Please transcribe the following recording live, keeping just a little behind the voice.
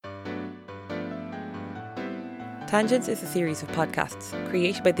Tangents is a series of podcasts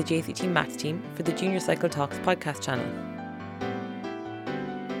created by the JCT Maths team for the Junior Cycle Talks podcast channel.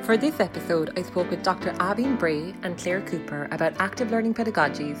 For this episode, I spoke with Dr. Aibhinn Bray and Claire Cooper about active learning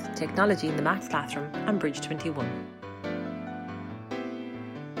pedagogies, technology in the maths classroom and Bridge 21.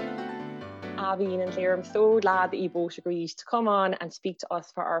 Aibhinn and Claire, I'm so glad that you both agreed to come on and speak to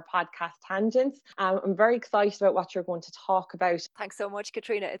us for our podcast Tangents. I'm very excited about what you're going to talk about. Thanks so much,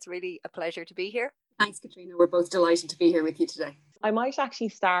 Katrina. It's really a pleasure to be here. Thanks, Katrina. We're both delighted to be here with you today. I might actually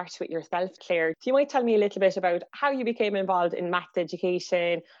start with yourself, Claire. So you might tell me a little bit about how you became involved in maths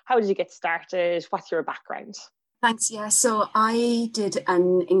education. How did you get started? What's your background? Thanks. Yeah, so I did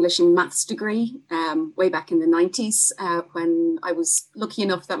an English and maths degree way back in the 90s when I was lucky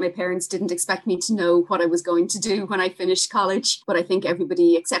enough that my parents didn't expect me to know what I was going to do when I finished college. But I think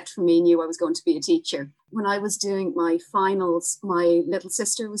everybody except for me knew I was going to be a teacher. When I was doing my finals, my little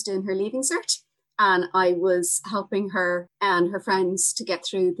sister was doing her Leaving Cert. And I was helping her and her friends to get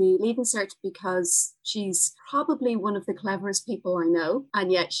through the Leaving Cert because she's probably one of the cleverest people I know.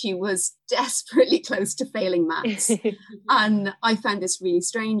 And yet she was desperately close to failing maths. And I found this really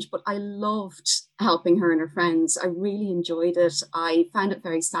strange, but I loved helping her and her friends. I really enjoyed it. I found it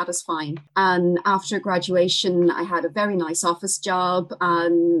very satisfying. And after graduation, I had a very nice office job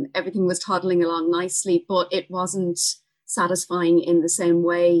and everything was toddling along nicely, but it wasn't satisfying in the same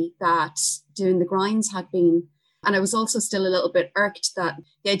way that doing the grinds had been. And I was also still a little bit irked that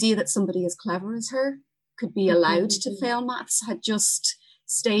the idea that somebody as clever as her could be allowed to fail maths had just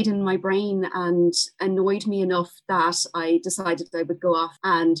stayed in my brain and annoyed me enough that I decided I would go off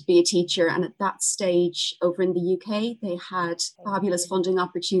and be a teacher. And at that stage over in the UK, they had fabulous funding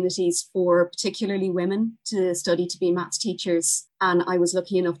opportunities for particularly women to study to be maths teachers. And I was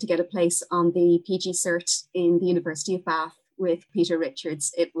lucky enough to get a place on the PG Cert in the University of Bath with Peter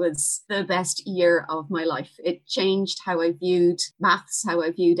Richards. It was the best year of my life. It changed how I viewed maths, how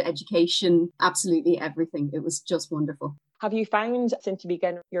I viewed education, absolutely everything. It was just wonderful. Have you found since you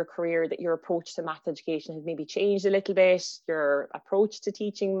began your career that your approach to maths education has maybe changed a little bit? Your approach to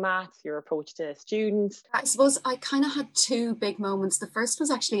teaching maths, your approach to students? I suppose I kind of had two big moments. The first was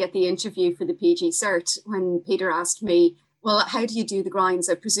actually at the interview for the PG Cert when Peter asked me, well, how do you do the grinds?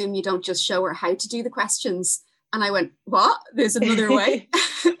 I presume you don't just show her how to do the questions. And I went, what? There's another way?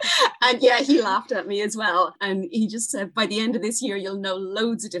 And yeah, he laughed at me as well. And he just said, by the end of this year, you'll know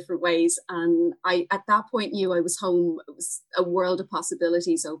loads of different ways. And I, at that point, knew I was home. It was a world of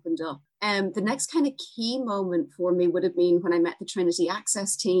possibilities opened up. The next kind of key moment for me would have been when I met the Trinity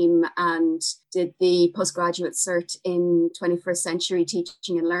Access team and did the postgraduate cert in 21st century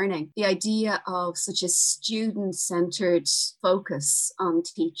teaching and learning. The idea of such a student-centered focus on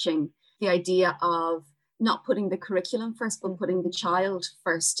teaching, the idea of not putting the curriculum first, but putting the child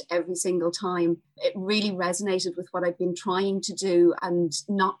first every single time. It really resonated with what I've been trying to do and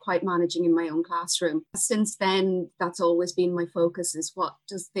not quite managing in my own classroom. Since then, that's always been my focus is what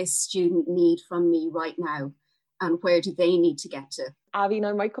does this student need from me right now? And where do they need to get to? Aibhinn,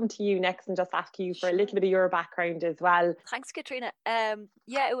 I might come to you next and just ask you for a little bit of your background as well. Thanks, Katrina.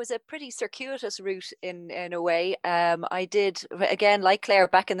 Yeah, it was a pretty circuitous route in a way. I did, again, like Claire,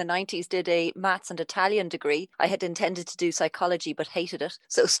 back in the 90s, did a maths and Italian degree. I had intended to do psychology, but hated it.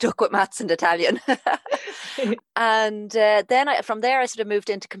 So stuck with maths and Italian. And then from there, I sort of moved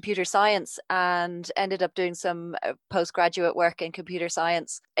into computer science and ended up doing some postgraduate work in computer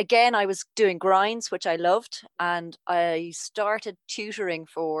science. Again, I was doing grinds, which I loved. And I started tutoring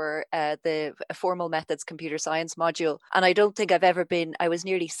for the formal methods computer science module. And I don't think I've ever been, I was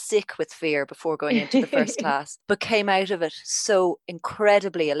nearly sick with fear before going into the first class, but came out of it so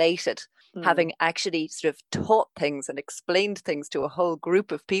incredibly elated, having actually sort of taught things and explained things to a whole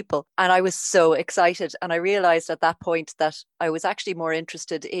group of people. And I was so excited. And I realized at that point that I was actually more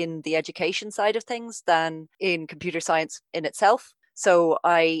interested in the education side of things than in computer science in itself. So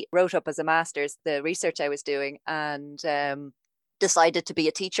I wrote up as a master's the research I was doing and decided to be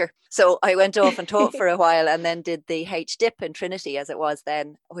a teacher. So I went off and taught for a while and then did the HDIP in Trinity as it was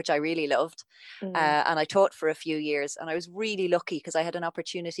then, which I really loved. And I taught for a few years and I was really lucky because I had an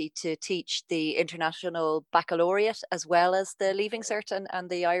opportunity to teach the International Baccalaureate as well as the Leaving Cert and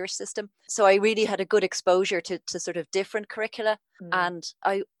the Irish system. So I really had a good exposure to sort of different curricula. And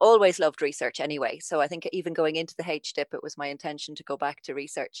I always loved research anyway. So I think even going into the HDIP, it was my intention to go back to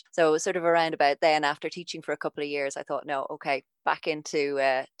research. So it was sort of around about then after teaching for a couple of years, I thought, no, okay, back into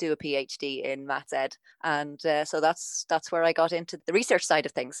do a PhD in maths ed. And so that's where I got into the research side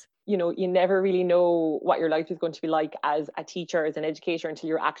of things. you never really know what your life is going to be like as a teacher, as an educator, until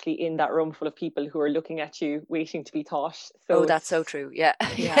you're actually in that room full of people who are looking at you, waiting to be taught. So that's so true. Yeah.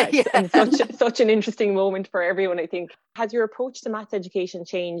 Yeah. And such an interesting moment for everyone, I think. Has your approach to maths education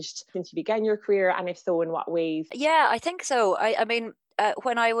changed since you began your career? And if so, in what ways? Yeah, I think so. I mean,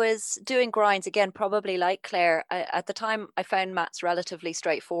 when I was doing grinds, again, probably like Claire, at the time I found maths relatively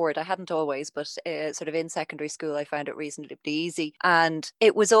straightforward. I hadn't always, but sort of in secondary school, I found it reasonably easy. And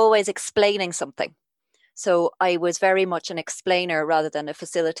it was always explaining something. So I was very much an explainer rather than a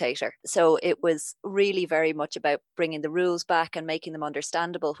facilitator. So it was really very much about bringing the rules back and making them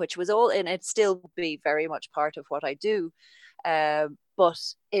understandable, which was all, and it still be very much part of what I do. But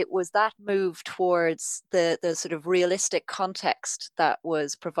it was that move towards the sort of realistic context that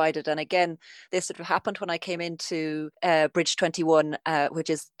was provided. And again, this sort of happened when I came into Bridge 21,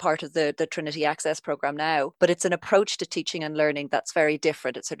 which is part of the Trinity Access program now. But it's an approach to teaching and learning that's very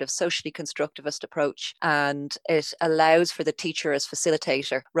different. It's sort of socially constructivist approach, and it allows for the teacher as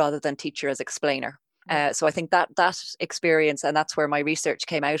facilitator rather than teacher as explainer. So I think that experience, and that's where my research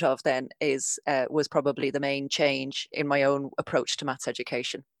came out of then, was probably the main change in my own approach to maths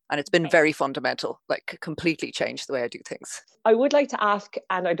education. And it's been very fundamental, like completely changed the way I do things. I would like to ask,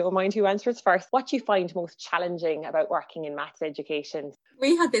 and I don't mind who answers first, what do you find most challenging about working in maths education?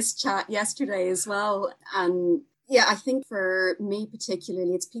 We had this chat yesterday as well. And yeah, I think for me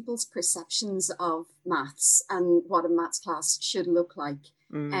particularly, it's people's perceptions of maths and what a maths class should look like.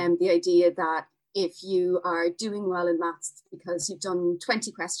 And the idea that if you are doing well in maths because you've done 20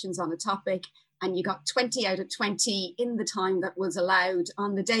 questions on a topic and you got 20 out of 20 in the time that was allowed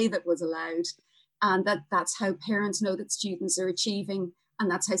on the day that was allowed, and that's how parents know that students are achieving, and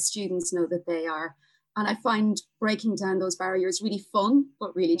that's how students know that they are. And I find breaking down those barriers really fun,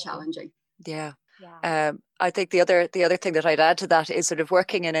 but really challenging. Yeah. I think the other thing that I'd add to that is sort of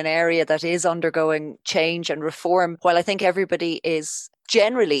working in an area that is undergoing change and reform. While I think everybody is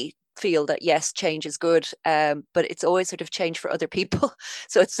generally feel that yes, change is good, but it's always sort of change for other people.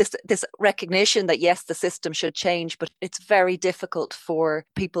 So it's this recognition that yes, the system should change, but it's very difficult for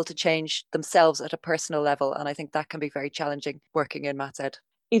people to change themselves at a personal level. And I think that can be very challenging working in maths ed.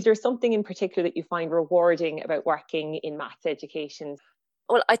 Is there something in particular that you find rewarding about working in maths education?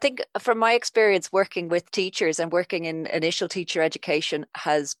 Well, I think from my experience working with teachers and working in initial teacher education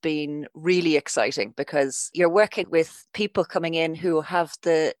has been really exciting, because you're working with people coming in who have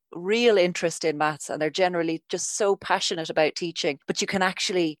the real interest in maths and they're generally just so passionate about teaching, but you can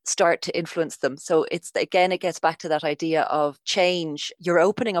actually start to influence them. So it gets back to that idea of change. You're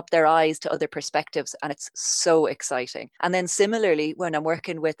opening up their eyes to other perspectives, and it's so exciting. And then similarly, when I'm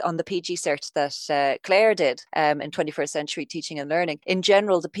working on the PG cert that Claire did in 21st Century Teaching and Learning, in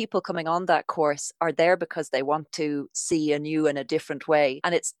general, the people coming on that course are there because they want to see a new and a different way.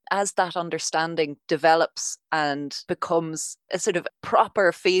 And it's as that understanding develops and becomes a sort of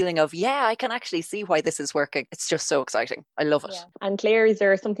proper feeling of, yeah, I can actually see why this is working. It's just so exciting. I love it. Yeah. And Claire, is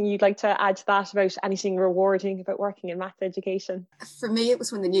there something you'd like to add to that about anything rewarding about working in maths education? For me, it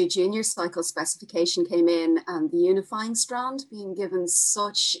was when the new junior cycle specification came in and the unifying strand being given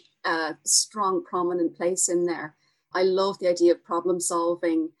such a strong, prominent place in there. I love the idea of problem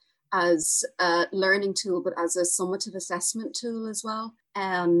solving as a learning tool, but as a summative assessment tool as well.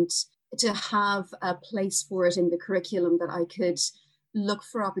 And to have a place for it in the curriculum, that I could look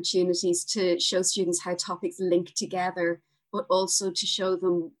for opportunities to show students how topics link together, but also to show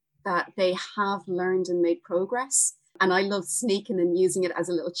them that they have learned and made progress. And I love sneaking and using it as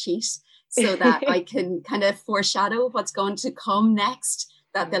a little cheat so that I can kind of foreshadow what's going to come next,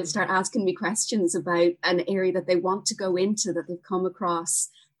 that they'll start asking me questions about an area that they want to go into, that they've come across.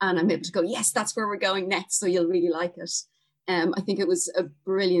 And I'm able to go, yes, that's where we're going next. So you'll really like it. I think it was a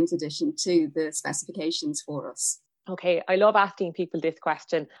brilliant addition to the specifications for us. Okay, I love asking people this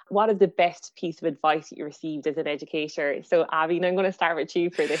question. What is the best piece of advice that you received as an educator? So Avi, I'm going to start with you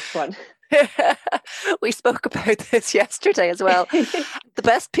for this one. We spoke about this yesterday as well. The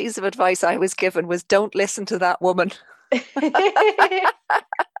best piece of advice I was given was, don't listen to that woman.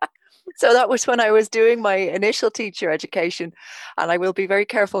 So that was when I was doing my initial teacher education, and I will be very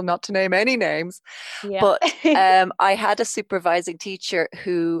careful not to name any names. Yeah. But I had a supervising teacher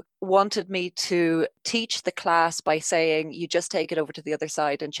who wanted me to teach the class by saying, you just take it over to the other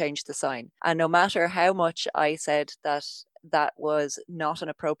side and change the sign. And no matter how much I said that was not an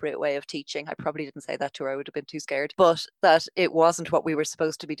appropriate way of teaching, I probably didn't say that to her, I would have been too scared, but that it wasn't what we were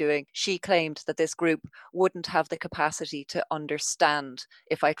supposed to be doing. She claimed that this group wouldn't have the capacity to understand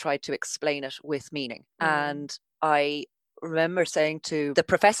if I tried to explain it with meaning. And I remember saying to the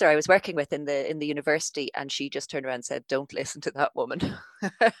professor I was working with in the university, and she just turned around and said, "Don't listen to that woman."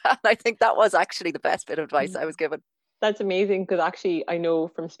 And I think that was actually the best bit of advice I was given. That's amazing, because actually I know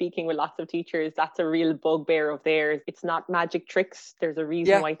from speaking with lots of teachers, that's a real bugbear of theirs. It's not magic tricks. There's a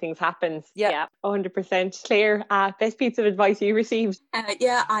reason why things happen. Yeah, 100%. Claire, best piece of advice you received?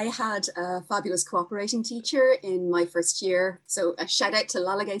 I had a fabulous cooperating teacher in my first year. So a shout out to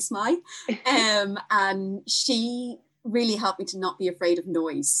Lalagay Smai. And she really helped me to not be afraid of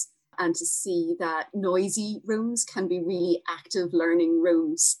noise, and to see that noisy rooms can be really active learning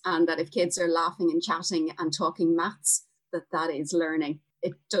rooms, and that if kids are laughing and chatting and talking maths, that is learning.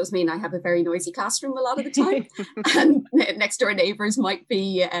 It does mean I have a very noisy classroom a lot of the time, and next door neighbours might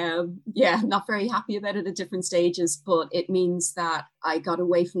be, not very happy about it at different stages, but it means that I got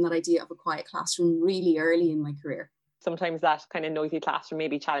away from that idea of a quiet classroom really early in my career. Sometimes that kind of noisy classroom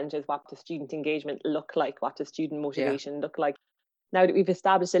maybe challenges what does student engagement look like, what does student motivation look like. Now that we've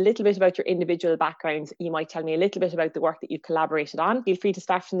established a little bit about your individual backgrounds, you might tell me a little bit about the work that you've collaborated on. Feel free to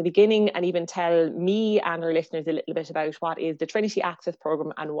start from the beginning and even tell me and our listeners a little bit about what is the Trinity Access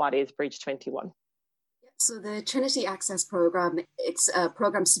Programme and what is Bridge 21. So the Trinity Access Programme, it's a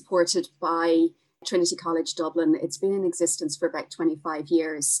programme supported by Trinity College Dublin. It's been in existence for about 25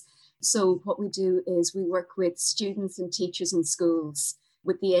 years. So what we do is we work with students and teachers in schools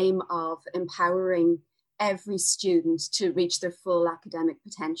with the aim of empowering every student to reach their full academic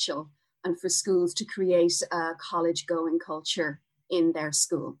potential, and for schools to create a college-going culture in their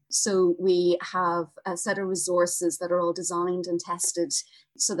school. So we have a set of resources that are all designed and tested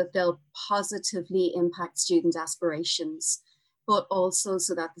so that they'll positively impact student aspirations, but also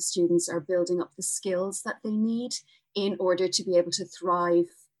so that the students are building up the skills that they need in order to be able to thrive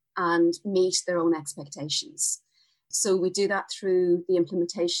and meet their own expectations. So we do that through the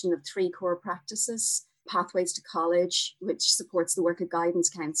implementation of 3 core practices: Pathways to College, which supports the work of guidance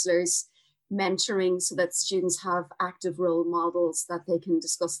counsellors; mentoring, so that students have active role models that they can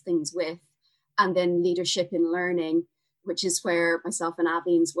discuss things with; and then leadership in learning, which is where myself and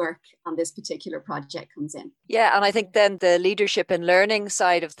Aveen's work on this particular project comes in. Yeah, and I think then the leadership and learning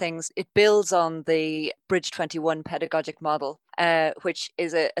side of things, it builds on the Bridge 21 pedagogic model, which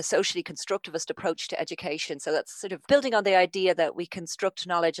is a socially constructivist approach to education. So that's sort of building on the idea that we construct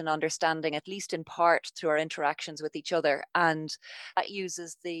knowledge and understanding, at least in part, through our interactions with each other. And that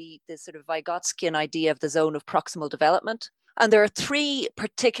uses the sort of Vygotskian idea of the zone of proximal development. And there are 3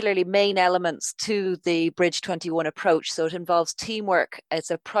 particularly main elements to the Bridge 21 approach. So it involves teamwork, it's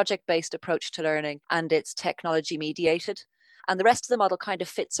a project-based approach to learning, and it's technology mediated. And the rest of the model kind of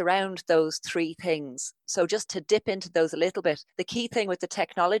fits around those 3 things. So just to dip into those a little bit, the key thing with the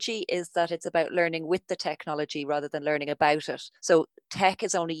technology is that it's about learning with the technology rather than learning about it. So tech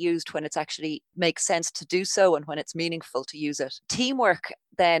is only used when it actually makes sense to do so and when it's meaningful to use it. Teamwork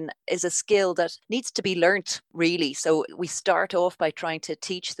then is a skill that needs to be learnt, really. So we start off by trying to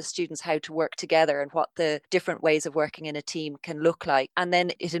teach the students how to work together and what the different ways of working in a team can look like. And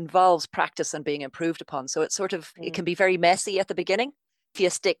then it involves practice and being improved upon. So it's sort of, it can be very messy at the beginning. If you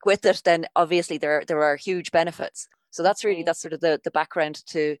stick with it, then obviously there are huge benefits. So that's sort of the background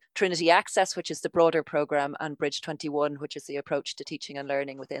to Trinity Access, which is the broader programme, and Bridge 21, which is the approach to teaching and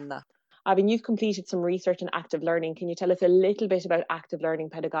learning within that. Aveen, you've completed some research in active learning. Can you tell us a little bit about active learning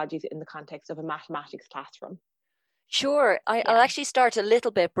pedagogies in the context of a mathematics classroom? Sure. I'll actually start a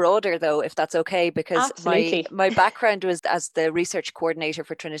little bit broader, though, if that's okay, because my background was as the research coordinator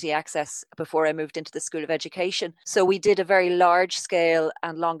for Trinity Access before I moved into the School of Education. So we did a very large scale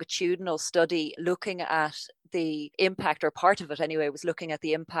and longitudinal study looking at the impact, or part of it anyway, was looking at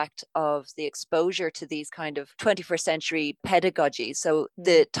the impact of the exposure to these kind of 21st century pedagogies. So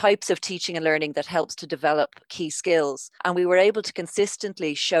the types of teaching and learning that helps to develop key skills. And we were able to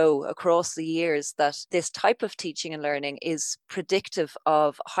consistently show across the years that this type of teaching and learning is predictive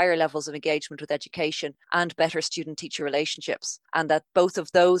of higher levels of engagement with education and better student-teacher relationships. And that both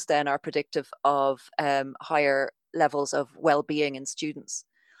of those then are predictive of higher levels of well-being in students.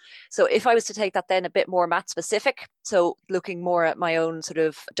 So if I was to take that then a bit more math specific, so looking more at my own sort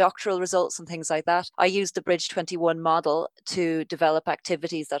of doctoral results and things like that, I used the Bridge 21 model to develop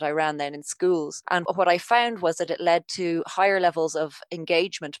activities that I ran then in schools. And what I found was that it led to higher levels of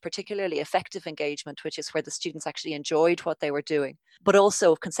engagement, particularly effective engagement, which is where the students actually enjoyed what they were doing, but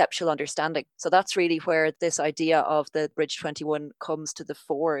also conceptual understanding. So that's really where this idea of the Bridge 21 comes to the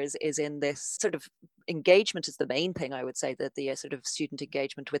fore, is in this sort of engagement is the main thing, I would say, that the sort of student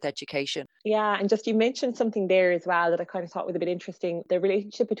engagement with education. Yeah, and just you mentioned something there as well that I kind of thought was a bit interesting, the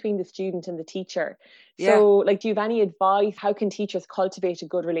relationship between the student and the teacher. Yeah. So like, do you have any advice? How can teachers cultivate a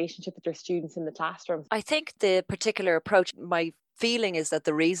good relationship with their students in the classroom? I think the particular approach, my feeling is that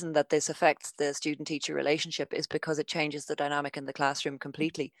the reason that this affects the student-teacher relationship is because it changes the dynamic in the classroom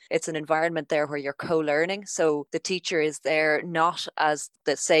completely. It's an environment there where you're co-learning. So the teacher is there not as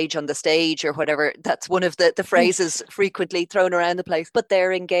the sage on the stage or whatever. That's one of the phrases frequently thrown around the place. But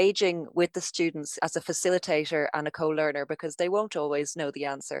they're engaging with the students as a facilitator and a co-learner because they won't always know the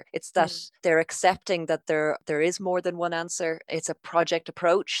answer. It's that they're accepting that there is more than one answer. It's a project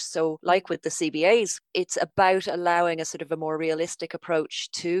approach. So like with the CBAs, it's about allowing a sort of a more realistic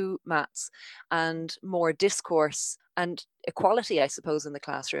approach to maths and more discourse and equality, I suppose, in the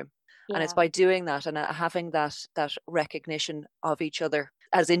classroom. Yeah. And it's by doing that and having that recognition of each other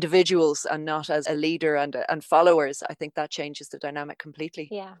as individuals and not as a leader and followers. I think that changes the dynamic completely.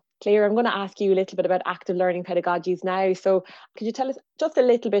 Yeah. Claire, I'm going to ask you a little bit about active learning pedagogies now. So could you tell us just a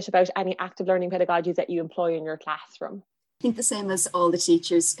little bit about any active learning pedagogies that you employ in your classroom? I think the same as all the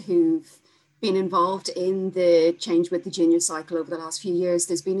teachers who've been involved in the change with the junior cycle over the last few years,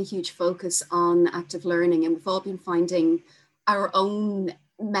 there's been a huge focus on active learning, and we've all been finding our own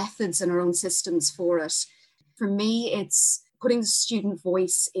methods and our own systems for it. For me, it's putting the student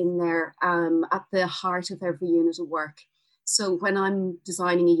voice in there at the heart of every unit of work. So when I'm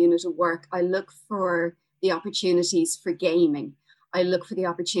designing a unit of work, I look for the opportunities for gaming. I look for the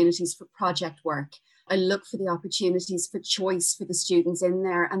opportunities for project work. I look for the opportunities for choice for the students in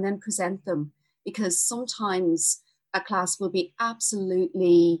there and then present them, because sometimes a class will be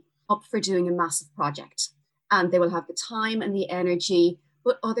absolutely up for doing a massive project and they will have the time and the energy,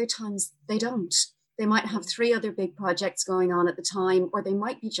 but other times they don't. They might have 3 other big projects going on at the time, or they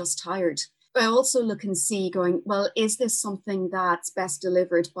might be just tired. I also look and see going, well, is this something that's best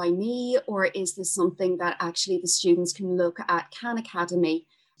delivered by me, or is this something that actually the students can look at Khan Academy?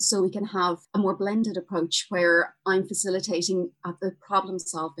 So we can have a more blended approach where I'm facilitating at the problem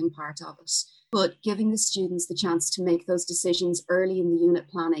solving part of it, but giving the students the chance to make those decisions early in the unit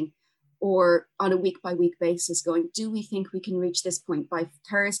planning or on a week by week basis, going, do we think we can reach this point by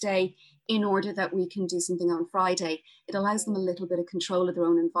Thursday in order that we can do something on Friday? It allows them a little bit of control of their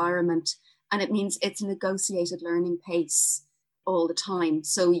own environment, and it means it's a negotiated learning pace all the time.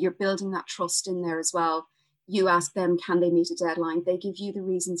 So you're building that trust in there as well. You ask them, can they meet a deadline? They give you the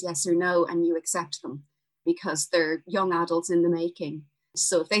reasons, yes or no, and you accept them because they're young adults in the making.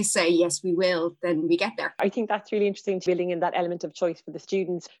 So if they say, yes, we will, then we get there. I think that's really interesting, building in that element of choice for the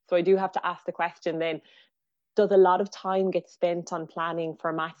students. So I do have to ask the question then, does a lot of time get spent on planning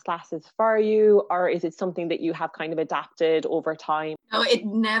for maths classes for you, or is it something that you have kind of adapted over time? No, it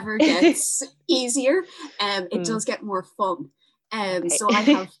never gets easier. It does get more fun. Okay. So I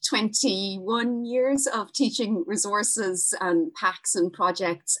have 21 years of teaching resources and packs and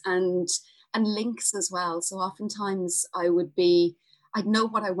projects and links as well. So oftentimes I'd know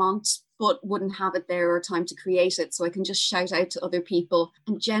what I want, but wouldn't have it there or time to create it. So I can just shout out to other people.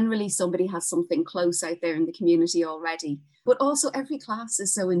 And generally somebody has something close out there in the community already. But also every class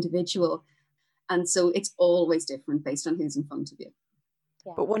is so individual. And so it's always different based on who's in front of you.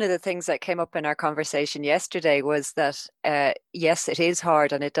 Yeah. But one of the things that came up in our conversation yesterday was that, yes, it is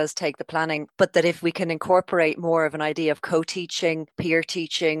hard and it does take the planning, but that if we can incorporate more of an idea of co-teaching, peer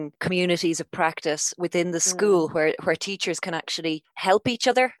teaching, communities of practice within the school where teachers can actually help each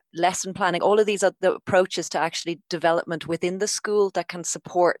other, lesson planning, all of these are the approaches to actually development within the school that can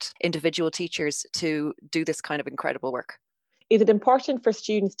support individual teachers to do this kind of incredible work. Is it important for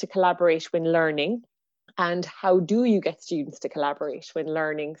students to collaborate when learning? And how do you get students to collaborate when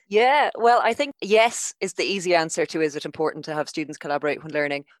learning? Yeah, well, I think yes is the easy answer to, is it important to have students collaborate when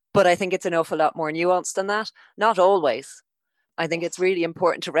learning? But I think it's an awful lot more nuanced than that. Not always. I think it's really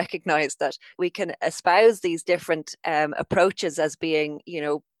important to recognize that we can espouse these different approaches as being,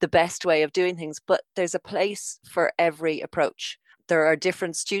 the best way of doing things, but there's a place for every approach. There are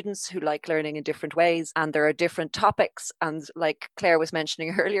different students who like learning in different ways, and there are different topics. And like Claire was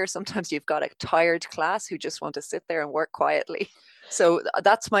mentioning earlier, sometimes you've got a tired class who just want to sit there and work quietly. So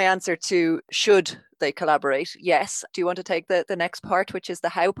that's my answer to should they collaborate? Yes. Do you want to take the next part, which is the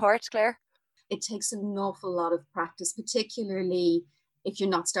how part, Claire? It takes an awful lot of practice, particularly if you're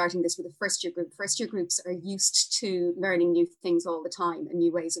not starting this with a first year group. First year groups are used to learning new things all the time and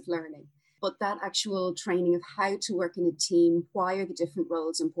new ways of learning. But that actual training of how to work in a team, why are the different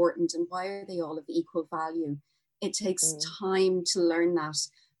roles important and why are they all of equal value? It takes time to learn that.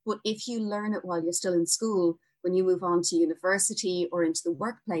 But if you learn it while you're still in school, when you move on to university or into the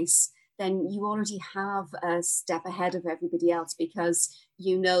workplace, then you already have a step ahead of everybody else, because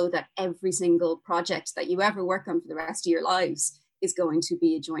you know that every single project that you ever work on for the rest of your lives is going to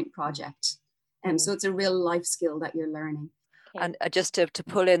be a joint project. So it's a real life skill that you're learning. And just to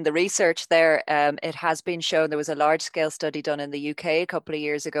pull in the research there, it has been shown, there was a large scale study done in the UK a couple of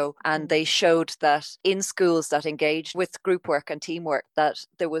years ago, and they showed that in schools that engaged with group work and teamwork, that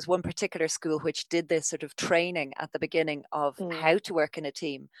there was one particular school which did this sort of training at the beginning of how to work in a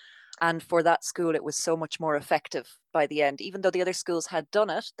team. And for that school, it was so much more effective by the end. Even though the other schools had done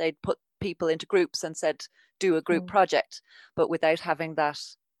it, they'd put people into groups and said, do a group project. But without having that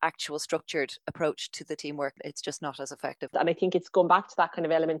actual structured approach to the teamwork, it's just not as effective. And I think it's going back to that kind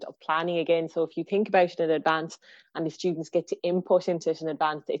of element of planning again. So if you think about it in advance and the students get to input into it in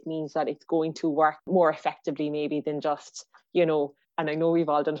advance, it means that it's going to work more effectively maybe than just, you know, and I know we've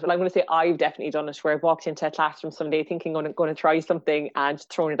all done it, but I'm going to say I've definitely done it, where I've walked into a classroom someday thinking I'm going to try something and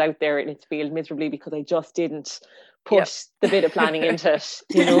thrown it out there and it's failed miserably because I just didn't put the bit of planning into it,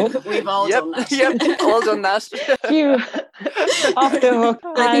 you know. We've all done that. All done that. Phew. Off the hook.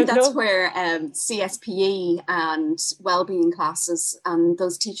 I think that's where CSPE and wellbeing classes and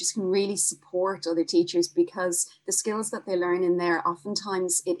those teachers can really support other teachers, because the skills that they learn in there,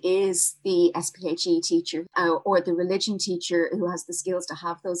 oftentimes it is the SPHE teacher or the religion teacher who has the skills to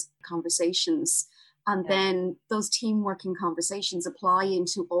have those conversations. And then those team working conversations apply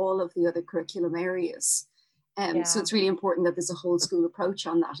into all of the other curriculum areas. So it's really important that there's a whole school approach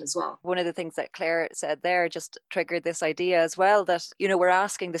on that as well. One of the things that Claire said there just triggered this idea as well, that, you know, we're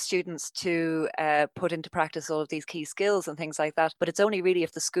asking the students to put into practice all of these key skills and things like that. But it's only really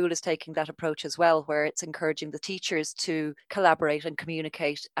if the school is taking that approach as well, where it's encouraging the teachers to collaborate and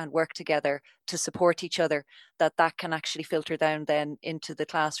communicate and work together to support each other, that can actually filter down then into the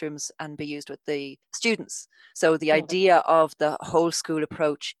classrooms and be used with the students. So the idea of the whole school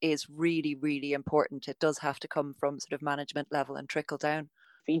approach is really, really important. It does have to come from sort of management level and trickle down.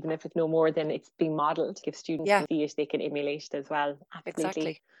 Even if it's no more than it's being modelled, give students see it, they can emulate it as well. Absolutely.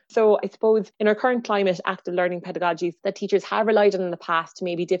 Exactly. So I suppose in our current climate, active learning pedagogies that teachers have relied on in the past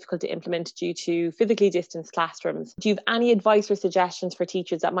may be difficult to implement due to physically distanced classrooms. Do you have any advice or suggestions for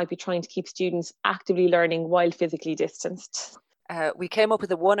teachers that might be trying to keep students actively learning while physically distanced? We came up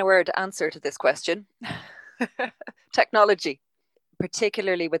with a one-word answer to this question. Technology.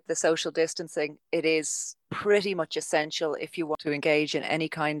 Particularly with the social distancing, it is pretty much essential if you want to engage in any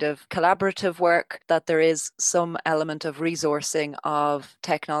kind of collaborative work that there is some element of resourcing of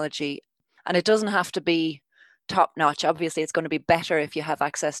technology. And it doesn't have to be top notch. Obviously, it's going to be better if you have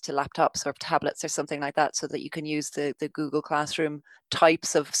access to laptops or tablets or something like that, so that you can use the Google Classroom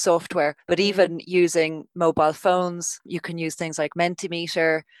types of software. But even using mobile phones, you can use things like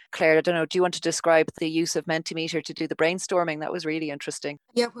Mentimeter. Claire, I don't know, do you want to describe the use of Mentimeter to do the brainstorming? That was really interesting.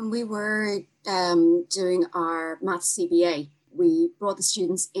 Yeah, when we were doing our Maths CBA, we brought the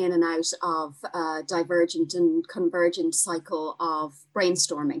students in and out of a divergent and convergent cycle of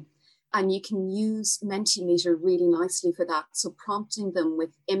brainstorming. And you can use Mentimeter really nicely for that. So prompting them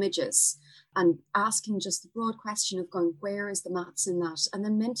with images and asking just the broad question of going, where is the maths in that? And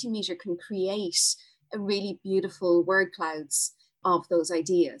then Mentimeter can create a really beautiful word clouds of those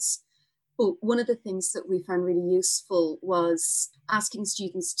ideas. But one of the things that we found really useful was asking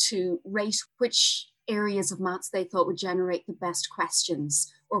students to rate which areas of maths they thought would generate the best questions,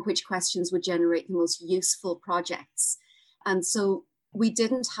 or which questions would generate the most useful projects. And so we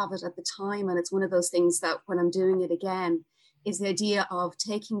didn't have it at the time, and it's one of those things that when I'm doing it again is the idea of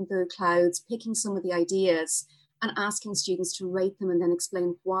taking the clouds, picking some of the ideas and asking students to rate them and then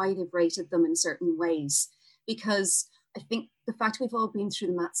explain why they've rated them in certain ways. Because I think the fact we've all been through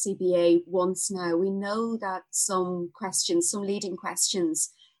the Maths CBA once now, we know that some questions, some leading questions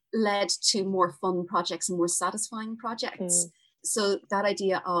led to more fun projects and more satisfying projects. So that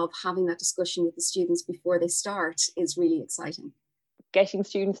idea of having that discussion with the students before they start is really exciting. Getting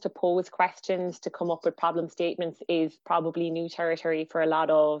students to pose questions, to come up with problem statements is probably new territory for a lot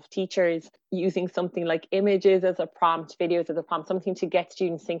of teachers. Using something like images as a prompt, videos as a prompt, something to get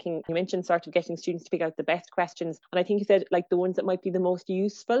students thinking. You mentioned sort of getting students to pick out the best questions. And I think you said like the ones that might be the most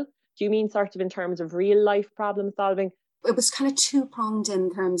useful. Do you mean sort of in terms of real life problem solving? It was kind of two-pronged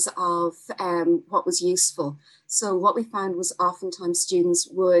in terms of what was useful. So what we found was oftentimes students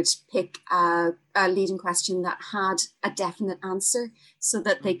would pick a leading question that had a definite answer so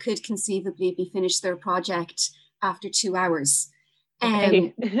that they could conceivably be finished their project after 2 hours.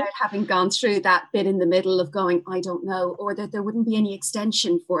 Without having gone through that bit in the middle of going, I don't know, or that there wouldn't be any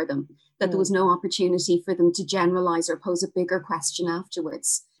extension for them, that there was no opportunity for them to generalize or pose a bigger question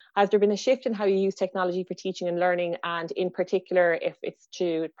afterwards. Has there been a shift in how you use technology for teaching and learning, and in particular if it's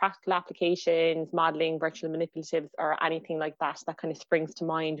to practical applications, modelling, virtual manipulatives, or anything like that that kind of springs to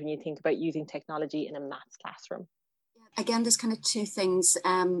mind when you think about using technology in a maths classroom? Again, there's kind of two things.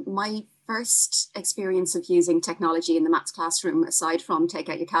 My first experience of using technology in the maths classroom, aside from take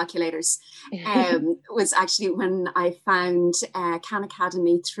out your calculators, was actually when I found Khan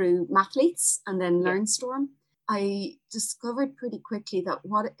Academy through Mathletes and then LearnStorm. I discovered pretty quickly that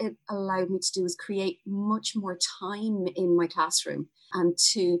what it allowed me to do was create much more time in my classroom and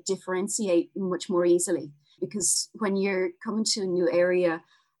to differentiate much more easily. Because when you're coming to a new area,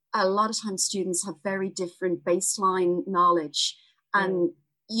 a lot of times students have very different baseline knowledge, and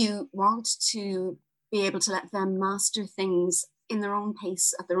you want to be able to let them master things in their own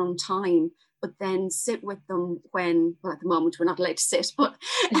pace at their own time, but then sit with them when, well, at the moment we're not allowed to sit, but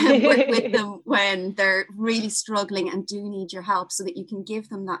work with them when they're really struggling and do need your help, so that you can give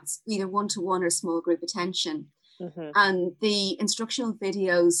them that either one-to-one or small group attention. And the instructional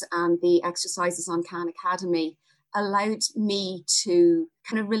videos and the exercises on Khan Academy allowed me to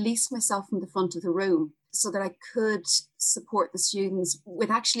kind of release myself from the front of the room so that I could support the students with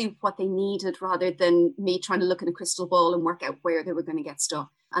actually what they needed, rather than me trying to look at a crystal ball and work out where they were going to get stuck.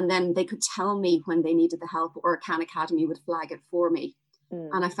 And then they could tell me when they needed the help, or Khan Academy would flag it for me.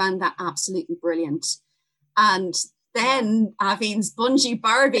 And I found that absolutely brilliant. And then Aveen's Bungee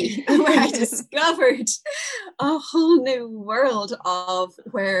Barbie, where I discovered a whole new world of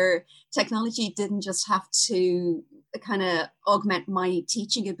where technology didn't just have to kind of augment my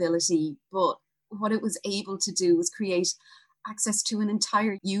teaching ability, but what it was able to do was create access to an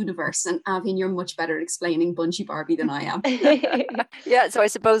entire universe. And Aveen, you're much better at explaining Bungee Barbie than I am. Yeah, so I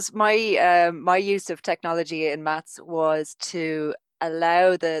suppose my my use of technology in maths was to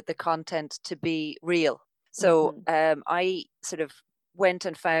allow the content to be real. So I sort of went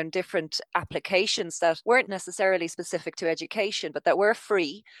and found different applications that weren't necessarily specific to education, but that were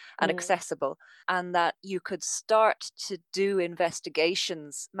free and accessible, and that you could start to do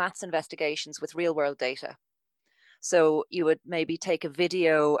investigations, maths investigations, with real world data. So you would maybe take a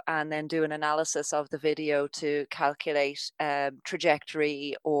video and then do an analysis of the video to calculate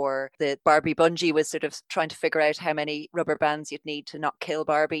trajectory, or the Barbie bungee was sort of trying to figure out how many rubber bands you'd need to not kill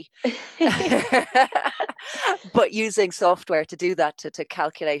Barbie. But using software to do that, to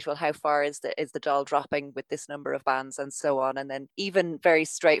calculate, well, how far is the doll dropping with this number of bands, and so on. And then even very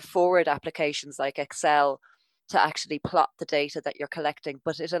straightforward applications like Excel to actually plot the data that you're collecting,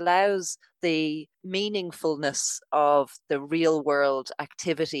 but it allows the meaningfulness of the real world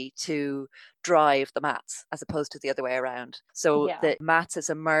activity to drive the maths, as opposed to the other way around. So the maths is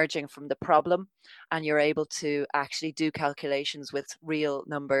emerging from the problem, and you're able to actually do calculations with real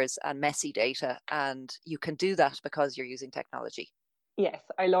numbers and messy data, and you can do that because you're using technology. Yes,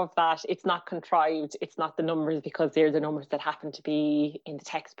 I love that. It's not contrived. It's not the numbers because they're the numbers that happen to be in the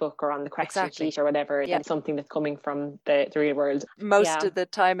textbook or on the question sheet or whatever. It's something that's coming from the real world. Most of the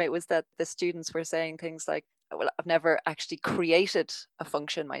time it was that the students were saying things like, well, I've never actually created a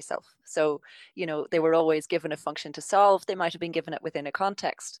function myself. So, you know, they were always given a function to solve. They might have been given it within a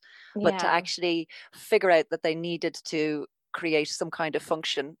context, but to actually figure out that they needed to create some kind of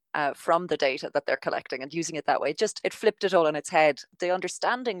function from the data that they're collecting and using it that way, it flipped it all on its head. The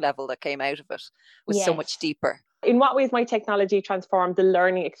understanding level that came out of it was so much deeper. In what ways might technology transform the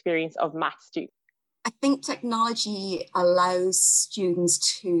learning experience of maths students? I think technology allows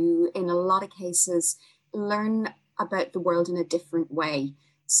students to, in a lot of cases, learn about the world in a different way.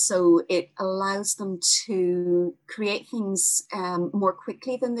 So it allows them to create things more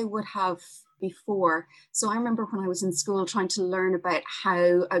quickly than they would have before. So I remember when I was in school trying to learn about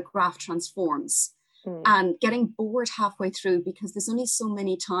how a graph transforms and getting bored halfway through, because there's only so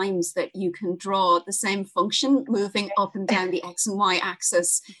many times that you can draw the same function moving up and down the X and Y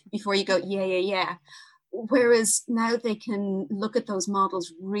axis before you go, yeah. Whereas now they can look at those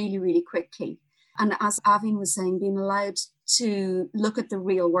models really, really quickly. And as Aveen was saying, being allowed to look at the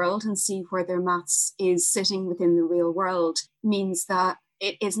real world and see where their maths is sitting within the real world means that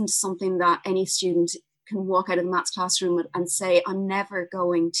it isn't something that any student can walk out of the maths classroom and say, I'm never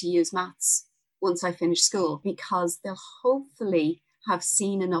going to use maths once I finish school, because they'll hopefully have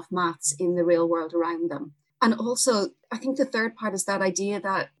seen enough maths in the real world around them. And also, I think the third part is that idea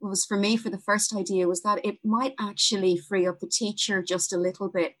that was for me, for the first idea, was that it might actually free up the teacher just a little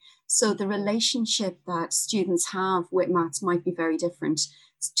bit. So the relationship that students have with maths might be very different.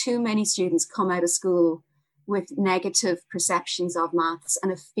 Too many students come out of school with negative perceptions of maths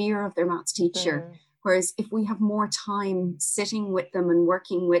and a fear of their maths teacher. Whereas if we have more time sitting with them and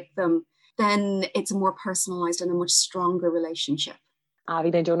working with them, then it's a more personalized and a much stronger relationship.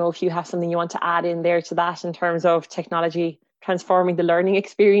 Avi, I don't know if you have something you want to add in there to that in terms of technology transforming the learning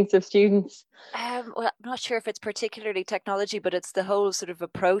experience of students. Well, I'm not sure if it's particularly technology, but it's the whole sort of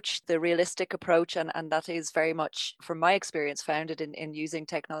approach, the realistic approach, and that is very much, from my experience, founded in using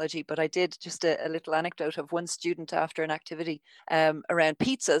technology. But I did just a little anecdote of one student after an activity around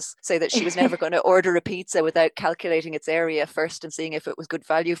pizzas say that she was never going to order a pizza without calculating its area first and seeing if it was good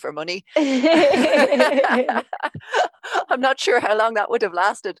value for money. I'm not sure how long that would have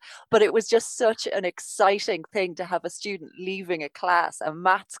lasted, but it was just such an exciting thing to have a student leaving a class, a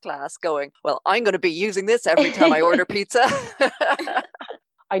maths class, going, well, I'm going to be using this every time I order pizza.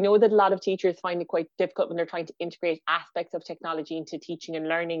 I know that a lot of teachers find it quite difficult when they're trying to integrate aspects of technology into teaching and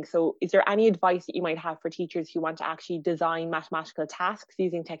learning. So is there any advice that you might have for teachers who want to actually design mathematical tasks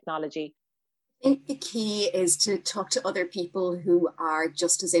using technology? I think the key is to talk to other people who are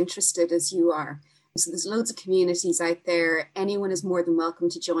just as interested as you are. So there's loads of communities out there. Anyone is more than welcome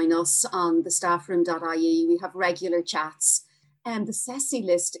to join us on the staffroom.ie. We have regular chats. And the CESI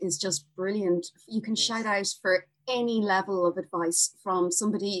list is just brilliant. You can shout out for any level of advice, from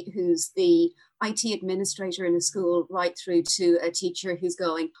somebody who's the IT administrator in a school right through to a teacher who's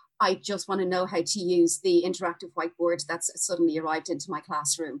going, I just want to know how to use the interactive whiteboard that's suddenly arrived into my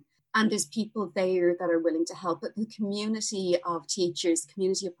classroom. And there's people there that are willing to help. But the community of teachers,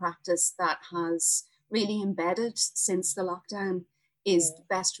 community of practice that has really embedded since the lockdown is the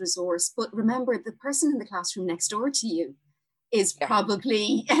best resource. But remember, the person in the classroom next door to you is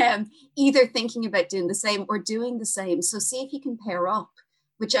probably either thinking about doing the same or doing the same. So see if you can pair up,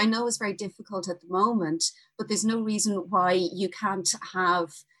 which I know is very difficult at the moment, but there's no reason why you can't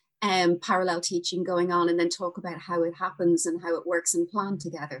have parallel teaching going on and then talk about how it happens and how it works and plan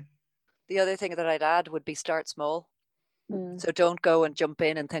together. The other thing that I'd add would be start small. So don't go and jump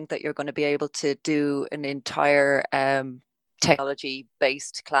in and think that you're going to be able to do an entire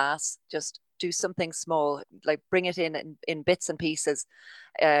technology-based class. Just do something small, like bring it in bits and pieces.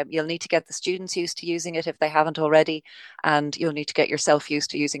 You'll need to get the students used to using it if they haven't already, and you'll need to get yourself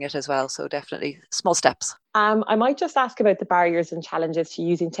used to using it as well. So definitely small steps. I might just ask about the barriers and challenges to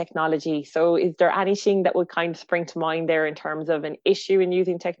using technology. So is there anything that would kind of spring to mind there in terms of an issue in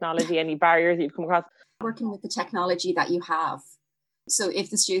using technology, any barriers you've come across? Working with the technology that you have. So if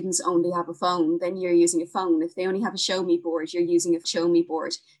the students only have a phone, then you're using a phone. If they only have a show me board, you're using a show me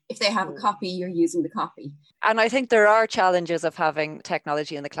board. If they have a copy, you're using the copy. And I think there are challenges of having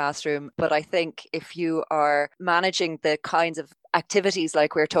technology in the classroom, but I think if you are managing the kinds of activities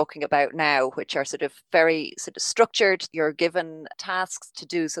like we're talking about now, which are sort of very sort of structured, you're given tasks to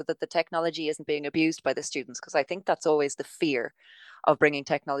do so that the technology isn't being abused by the students, because I think that's always the fear of bringing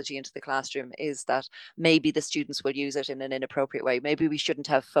technology into the classroom, is that maybe the students will use it in an inappropriate way. Maybe we shouldn't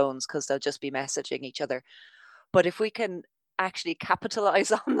have phones because they'll just be messaging each other. But if we can actually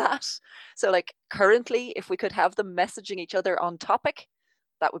capitalize on that, so like currently, if we could have them messaging each other on topic,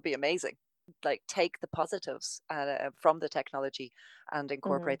 that would be amazing. Like take the positives from the technology and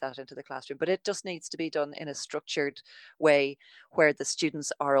incorporate that into the classroom. But it just needs to be done in a structured way where the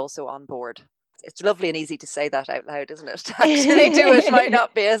students are also on board. It's lovely and easy to say that out loud, isn't it? To actually do it might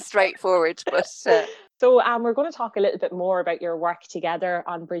not be as straightforward, but... So we're going to talk a little bit more about your work together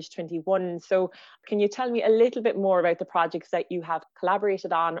on Bridge 21. So can you tell me a little bit more about the projects that you have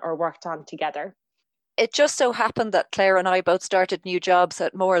collaborated on or worked on together? It just so happened that Claire and I both started new jobs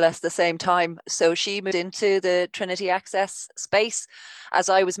at more or less the same time. So she moved into the Trinity Access space as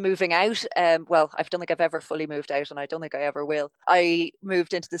I was moving out. Well, I don't think I've ever fully moved out, and I don't think I ever will. I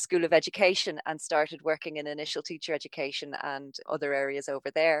moved into the School of Education and started working in initial teacher education and other areas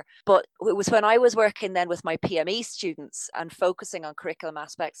over there. But it was when I was working then with my PME students and focusing on curriculum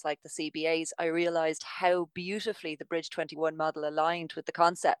aspects like the CBAs, I realised how beautifully the Bridge 21 model aligned with the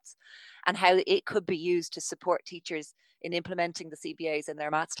concepts and how it could be used to support teachers in implementing the CBAs in their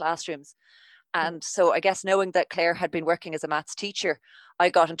maths classrooms. And so I guess knowing that Claire had been working as a maths teacher,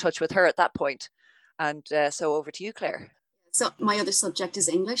 I got in touch with her at that point. And so over to you, Claire. So my other subject is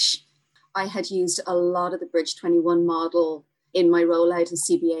English. I had used a lot of the Bridge 21 model in my rollout of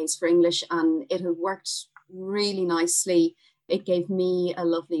CBAs for English, and it had worked really nicely. It gave me a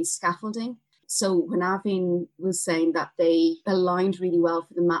lovely scaffolding. So when Avin was saying that they aligned really well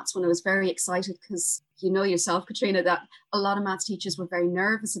for the maths one, I was very excited because you know yourself, Katrina, that a lot of maths teachers were very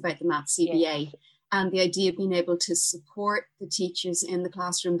nervous about the maths CBA. Yes. And the idea of being able to support the teachers in the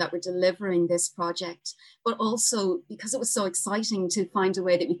classroom that were delivering this project, but also because it was so exciting to find a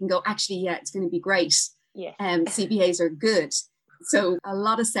way that we can go, actually, yeah, it's going to be great. Yes. CBAs are good. So a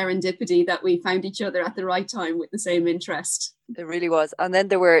lot of serendipity that we found each other at the right time with the same interest. It really was. And then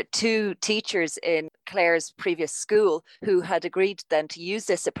there were two teachers in Claire's previous school who had agreed then to use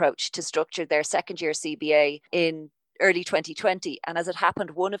this approach to structure their second year CBA in early 2020. And as it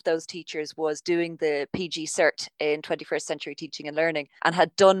happened, one of those teachers was doing the PG Cert in 21st Century Teaching and Learning and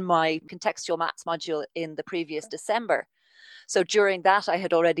had done my contextual maths module in the previous December. So during that, I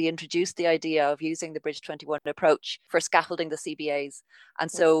had already introduced the idea of using the Bridge 21 approach for scaffolding the CBAs.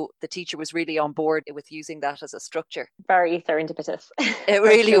 And so the teacher was really on board with using that as a structure. Very serendipitous. It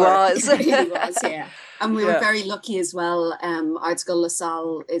really was. It really was, yeah. And we were very lucky as well. Art School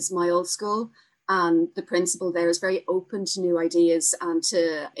LaSalle is my old school. And the principal there is very open to new ideas and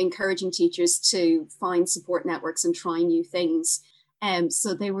to encouraging teachers to find support networks and try new things.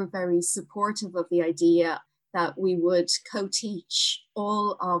 So they were very supportive of the idea that we would co-teach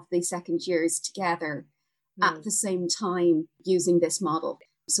all of the second years together at the same time using this model.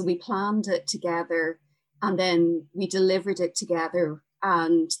 So we planned it together and then we delivered it together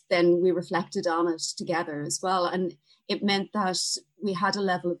and then we reflected on it together as well. And it meant that we had a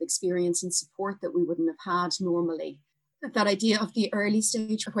level of experience and support that we wouldn't have had normally. That idea of the early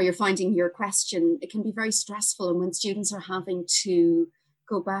stage where you're finding your question, it can be very stressful. And when students are having to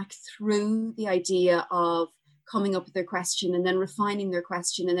go back through the idea of coming up with their question and then refining their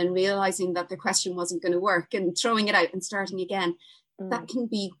question and then realizing that their question wasn't going to work and throwing it out and starting again, that can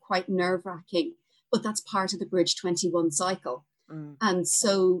be quite nerve-wracking. But that's part of the Bridge 21 cycle. And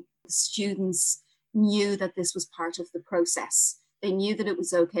so students knew that this was part of the process. They knew that it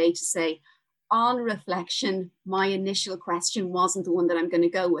was okay to say, on reflection, my initial question wasn't the one that I'm going to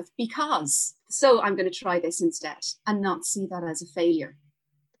go with so I'm going to try this instead and not see that as a failure.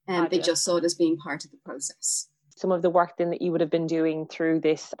 And they just saw it as being part of the process. Some of the work then that you would have been doing through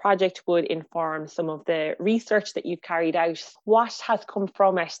this project would inform some of the research that you've carried out. What has come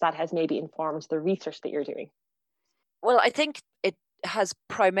from it that has maybe informed the research that you're doing? Well, I think it has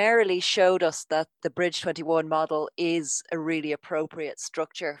primarily showed us that the Bridge 21 model is a really appropriate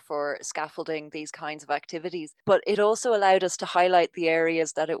structure for scaffolding these kinds of activities. But it also allowed us to highlight the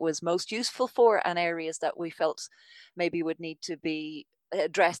areas that it was most useful for and areas that we felt maybe would need to be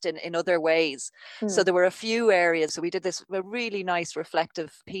addressed in other ways. So there were a few areas. So we did this really nice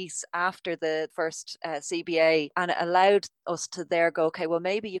reflective piece after the first CBA, and it allowed us to there go, okay, well,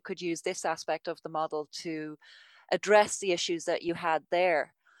 maybe you could use this aspect of the model to address the issues that you had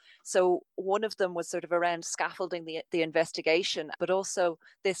there. So one of them was sort of around scaffolding the investigation, but also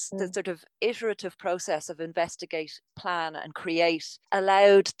the sort of iterative process of investigate, plan and create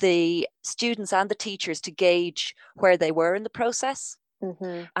allowed the students and the teachers to gauge where they were in the process.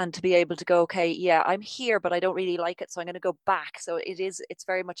 And to be able to go, okay, yeah, I'm here, but I don't really like it, so I'm going to go back. So it's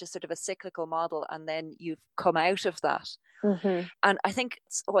very much a sort of a cyclical model, and then you've come out of that. And I think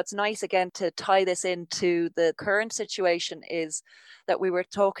what's nice, again, to tie this into the current situation is that we were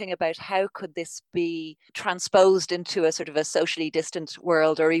talking about how could this be transposed into a sort of a socially distant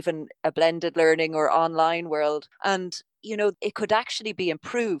world or even a blended learning or online world. And, it could actually be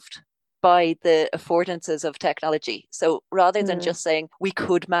improved by the affordances of technology. So rather than just saying we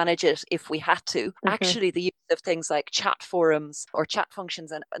could manage it if we had to, actually the use of things like chat forums or chat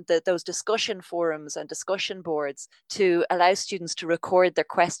functions and those discussion forums and discussion boards to allow students to record their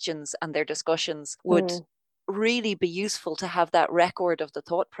questions and their discussions would really be useful to have that record of the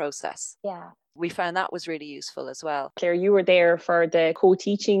thought process. Yeah. We found that was really useful as well. Claire, you were there for the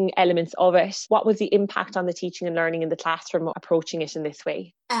co-teaching elements of it. What was the impact on the teaching and learning in the classroom approaching it in this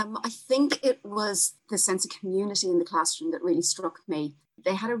way? I think it was the sense of community in the classroom that really struck me.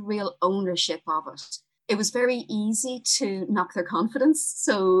 They had a real ownership of it. It was very easy to knock their confidence.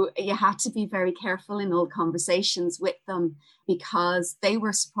 So you had to be very careful in all conversations with them because they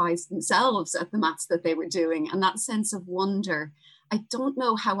were surprised themselves at the maths that they were doing. And that sense of wonder, I don't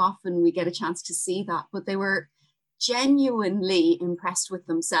know how often we get a chance to see that, but they were genuinely impressed with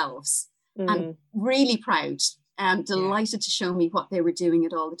themselves and really proud and delighted to show me what they were doing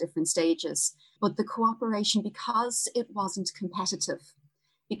at all the different stages. But the cooperation, because it wasn't competitive,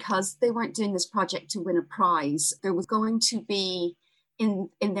 because they weren't doing this project to win a prize, there was going to be, in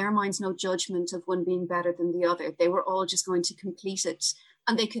their minds, no judgment of one being better than the other. They were all just going to complete it.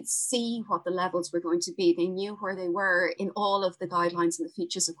 And they could see what the levels were going to be. They knew where they were in all of the guidelines and the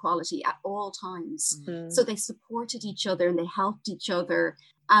features of quality at all times. So they supported each other and they helped each other.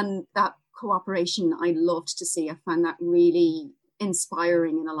 And that cooperation I loved to see. I found that really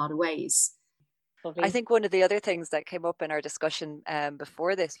inspiring in a lot of ways. I think one of the other things that came up in our discussion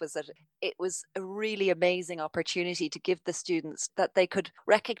before this was that it was a really amazing opportunity to give the students that they could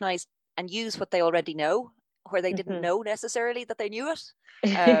recognize and use what they already know where they didn't know necessarily that they knew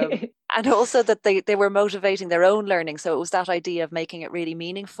it. And also that they were motivating their own learning. So it was that idea of making it really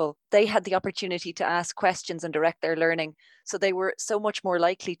meaningful. They had the opportunity to ask questions and direct their learning. So they were so much more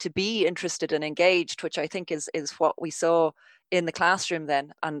likely to be interested and engaged, which I think is what we saw in the classroom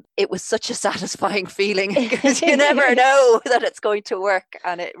then. And it was such a satisfying feeling because you never know that it's going to work.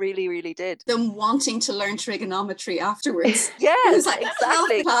 And it really, really did. Them wanting to learn trigonometry afterwards. Yes, like exactly. Half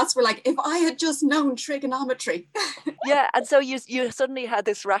the class were like, if I had just known trigonometry. Yeah. And so you suddenly had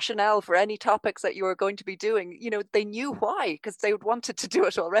this rationale for any topics that you were going to be doing. You know, they knew why, because they wanted to do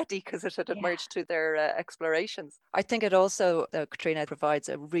it already because it had emerged through their explorations. I think it also, Katrina, provides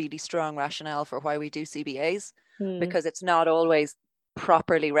a really strong rationale for why we do CBAs. Because it's not always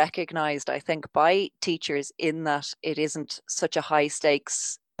properly recognized, I think, by teachers, in that it isn't such a high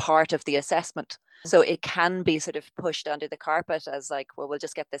stakes part of the assessment. So it can be sort of pushed under the carpet as like, well, we'll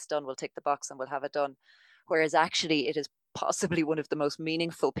just get this done, we'll tick the box and we'll have it done. Whereas actually it is possibly one of the most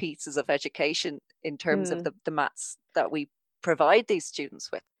meaningful pieces of education in terms of the maths that we provide these students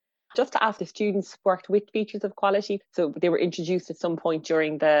with. Just to ask, the students worked with features of quality, so they were introduced at some point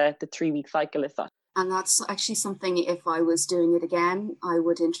during the 3-week cycle, is that? And that's actually something, if I was doing it again, I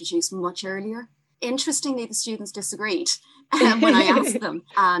would introduce much earlier. Interestingly, the students disagreed when I asked them.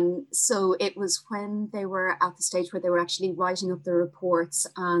 And so it was when they were at the stage where they were actually writing up their reports,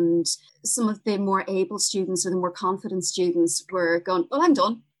 and some of the more able students or the more confident students were going, well, I'm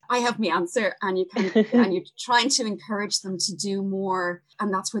done. I have my answer. And and you're trying to encourage them to do more.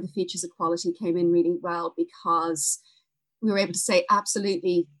 And that's where the features of quality came in really well, because we were able to say,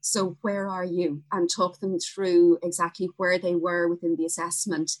 absolutely, so where are you? And talk them through exactly where they were within the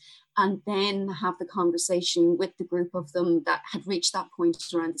assessment, and then have the conversation with the group of them that had reached that point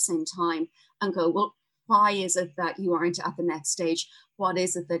around the same time and go, well, why is it that you aren't at the next stage? What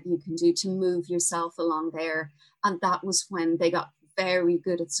is it that you can do to move yourself along there? And that was when they got very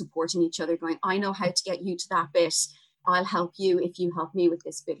good at supporting each other, going, I know how to get you to that bit. I'll help you if you help me with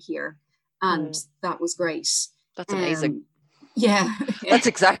this bit here. And that was great. That's amazing. Yeah. That's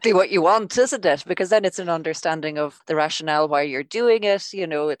exactly what you want, isn't it? Because then it's an understanding of the rationale why you're doing it. You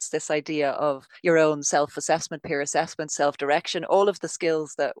know, it's this idea of your own self-assessment, peer assessment, self-direction, all of the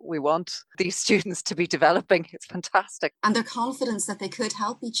skills that we want these students to be developing. It's fantastic. And their confidence that they could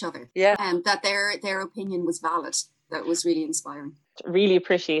help each other. Yeah. And that their opinion was valid. That was really inspiring. Really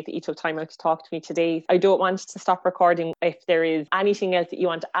appreciate that you took time out to talk to me today. I don't want to stop recording. If there is anything else that you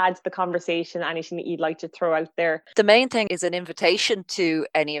want to add to the conversation, anything that you'd like to throw out there. The main thing is an invitation to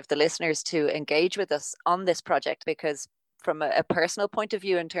any of the listeners to engage with us on this project, because from a personal point of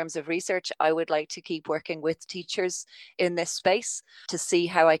view, in terms of research, I would like to keep working with teachers in this space to see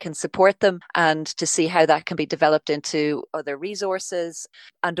how I can support them and to see how that can be developed into other resources,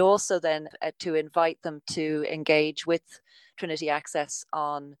 and also then to invite them to engage with Trinity Access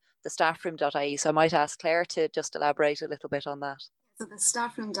on the staffroom.ie. So I might ask Claire to just elaborate a little bit on that. So the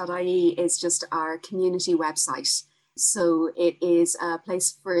staffroom.ie is just our community website. So it is a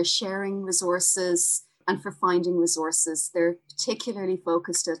place for sharing resources and for finding resources. They're particularly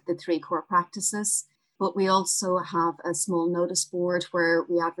focused at the 3 core practices, but we also have a small notice board where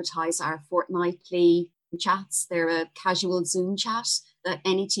we advertise our fortnightly chats. They're a casual Zoom chat that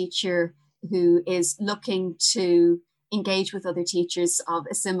any teacher who is looking to engage with other teachers of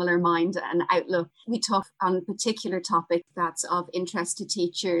a similar mind and outlook. We talk on a particular topic that's of interest to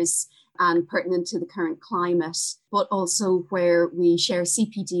teachers and pertinent to the current climate, but also where we share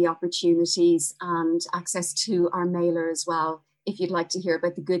CPD opportunities and access to our mailer as well, if you'd like to hear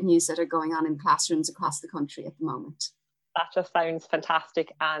about the good news that are going on in classrooms across the country at the moment. That just sounds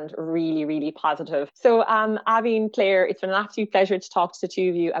fantastic and really, really positive. So, Avi and Claire, it's been an absolute pleasure to talk to the two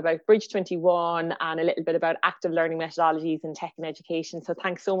of you about Bridge 21 and a little bit about active learning methodologies in tech and education. So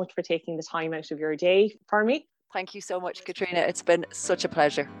thanks so much for taking the time out of your day for me. Thank you so much, Katrina. It's been such a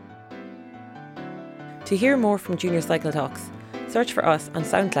pleasure. To hear more from Junior Cycle Talks, search for us on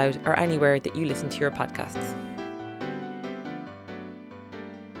SoundCloud or anywhere that you listen to your podcasts.